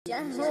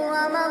شهر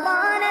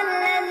رمضان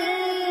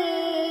الذي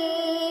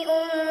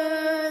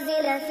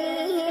أنزل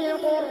فيه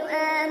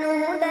القرآن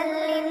هدى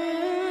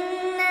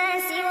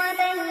للناس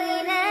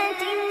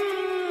وبينات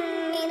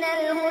من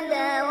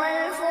الهدى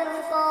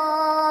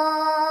والفرقان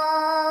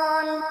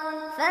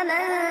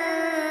فمن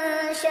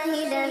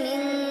شهد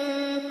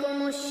منكم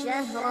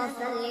الشهر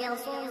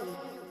فليصم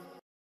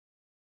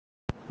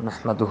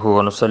নাহমাদুহু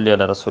ওয়া নুসাল্লি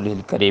আলা রাসূলিল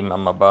কারীম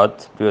আম্মা বাদ।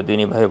 প্রিয়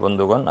দিনী ভাই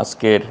বন্ধুগণ,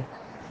 আজকের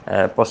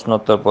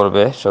প্রশ্নোত্তর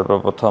পর্বে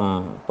সর্বপ্রথম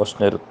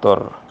প্রশ্নের উত্তর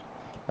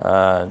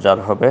যার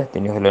হবে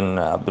তিনি হলেন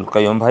আব্দুল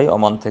কাইয়ুম ভাই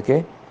ওমান থেকে।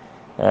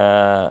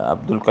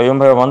 আব্দুল কাইয়ুম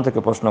ভাই ওমান থেকে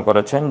প্রশ্ন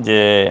করেছেন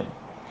যে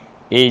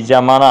এই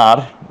জামানার,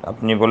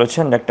 আপনি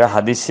বলেছেন একটা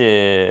হাদিসে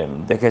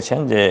দেখেছেন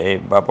যে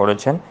বা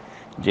পড়েছেন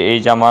যে এই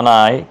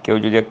জামানায় কেউ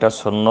যদি একটা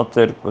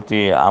সুন্নতের প্রতি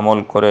আমল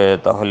করে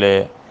তাহলে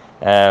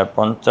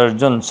 50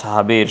 জন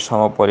সাহাবীর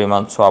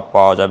সমপরিমাণ সওয়াব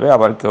পাওয়া যাবে।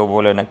 আবার কেউ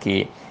বলে নাকি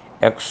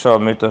 100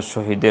 মৃত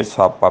শহীদের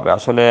সওয়াব পাবে।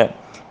 আসলে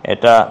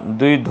এটা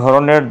দুই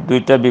ধরনের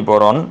দুইটা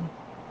বিবরণ।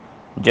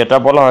 যেটা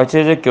বলা হয়েছে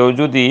যে কেউ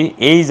যদি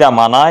এই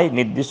জামানায়,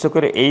 নির্দিষ্ট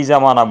করে এই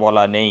জামানা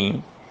বলা নেই,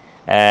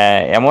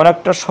 এমন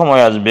একটা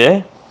সময় আসবে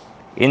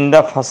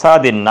ইন্দা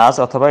ফাসাদিন নাস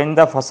অথবা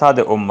ইন্দা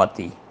ফাসাদে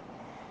উম্মতি,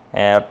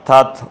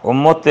 অর্থাৎ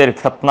উম্মতের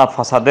ফিতনা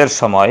ফাসাদের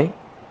সময়,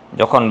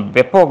 যখন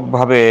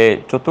ব্যাপকভাবে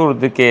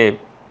চতুর্দিকে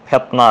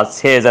ফিতনা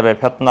ছেয়ে যাবে,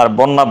 ফিতনার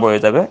বন্যা বয়ে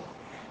যাবে,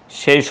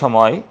 সেই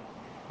সময়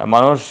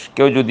মানুষ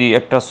কেউ যদি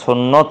একটা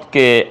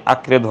সুন্নতকে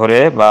আঁকড়ে ধরে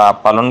বা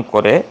পালন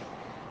করে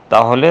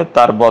তাহলে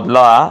তার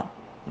বদলা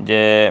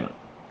যে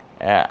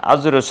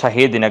আজরু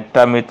শাহিদিন,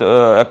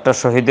 একটা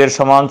শহীদের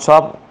সমান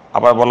সব।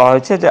 আবার বলা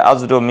হয়েছে যে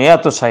আজরু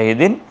মিয়াত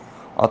শাহিদিন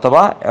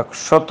অথবা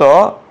 100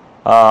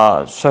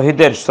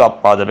 শহীদের সব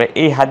পাওয়া যাবে।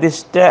 এই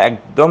হাদিসটা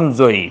একদম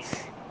জয়ীফ,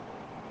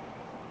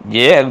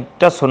 যে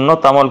একটা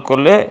সুন্নত আমল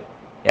করলে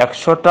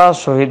 100টা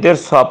শহীদের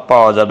সব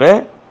পাওয়া যাবে,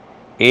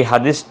 এই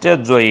হাদিসটা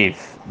জয়ীফ।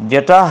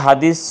 যেটা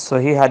হাদিস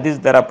সহি হাদিস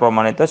দ্বারা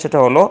প্রমাণিত সেটা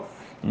হলো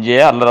যে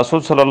আল্লাহ রাসূল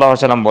সাল্লাল্লাহু আলাইহি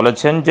ওয়াসাল্লাম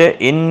বলেছেন যে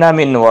ইন্না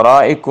মিন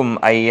ওয়ারাইকুম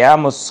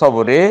আইয়ামুস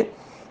সাবরি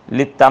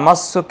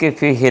লিতামাসসুকি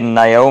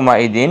ফিহিন্না ইয়াউমা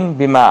ইদিন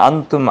বিমা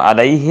আনতুম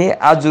আলাইহি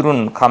আজরুন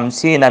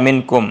 50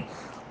 মিনকুম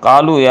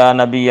ক্বালু ইয়া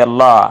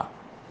নাবিয়াল্লাহ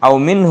আও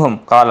মিনহুম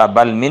ক্বালা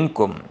বাল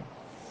মিনকুম।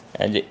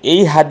 যে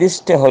এই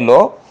হাদিসটা হলো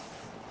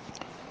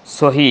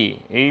সহি।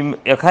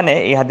 এখানে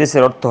এই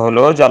হাদিসের অর্থ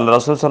হলো যে আল্লাহ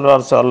রাসূল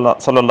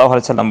সাল্লাল্লাহু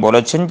আলাইহি সাল্লাম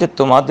বলেছেন যে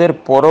তোমাদের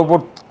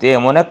পরবর্তীতে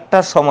এমন একটা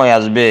সময়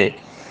আসবে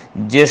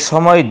যে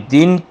সময়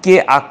দিনকে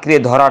আঁকড়ে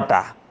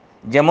ধরাটা,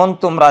 যেমন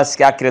তোমরা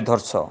আজকে আঁকড়ে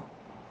ধরছ,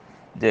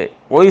 যে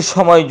ওই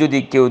সময় যদি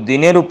কেউ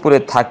দিনের উপরে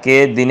থাকে,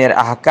 দিনের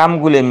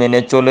আহকামগুলি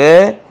মেনে চলে,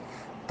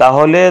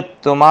 তাহলে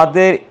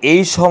তোমাদের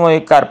এই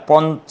সময়কার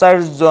 50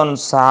 জন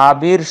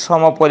সাহাবীর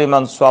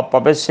সমপরিমাণ সওয়াব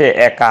পাবে সে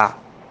একা।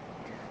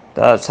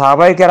 তা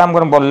সাহাবায়ে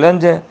কেরামগণ বললেন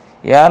যে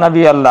ইয়া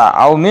নবী আল্লাহ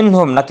আও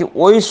মিনহুম, নাকি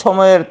ওই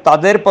সময়ের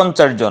তাদের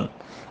 50 জন?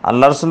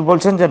 আল্লাহ রাসূল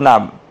বলছেন যে না,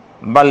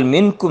 বাল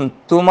মিনকুম,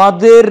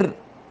 তোমাদের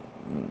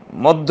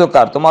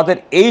মধ্যকার, তোমাদের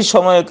এই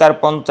সময়কার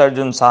 50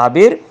 জন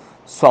সাহাবীর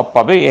সওয়াব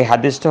পাবে। এই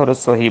হাদিসটা হলো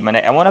সহি। মানে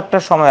এমন একটা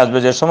সময় আসবে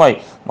যে সময়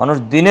মানুষ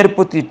দিনের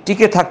প্রতি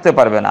টিকে থাকতে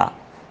পারবে না,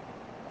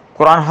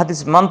 কোরআন হাদিস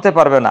মানতে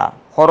পারবে না,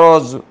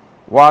 ফরজ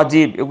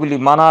ওয়াজিব এগুলি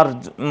মানার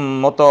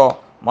মতো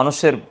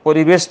মানুষের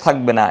পরিবেশ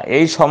থাকবে না।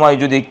 এই সময়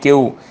যদি কেউ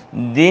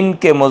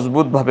দিনকে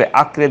মজবুতভাবে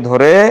আঁকড়ে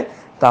ধরে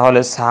তাহলে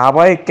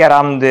সাহাবায়ে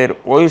কেরামদের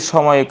ওই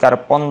সময়কার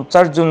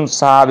 50 জন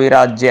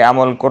সাহাবীরা যে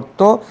আমল করত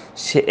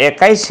সে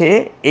একাই সে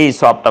এই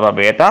সওয়াবটা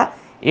পাবে। এটা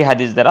এই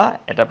হাদিস দ্বারা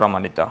এটা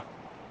প্রমাণিত।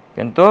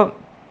 কিন্তু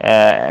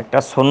একটা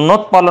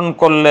সুন্নত পালন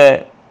করলে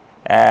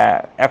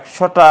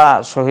 100টা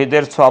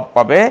শহীদের সওয়াব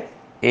পাবে,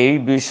 এই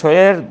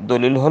বিষয়ের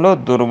দলিল হলো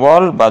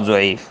দুর্বল বা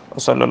জয়ীফ।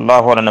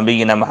 সাল্লাল্লাহু আলা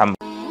নবিয়িনা মুহাম্মদ।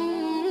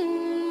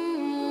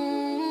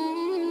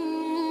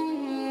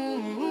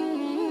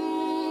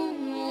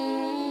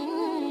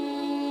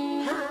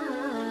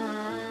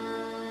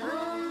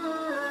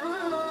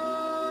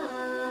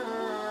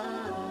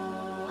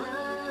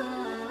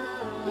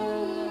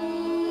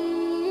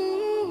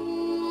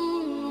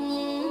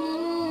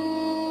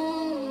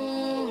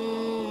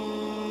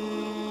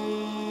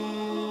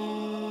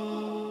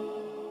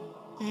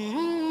 Mm-hmm.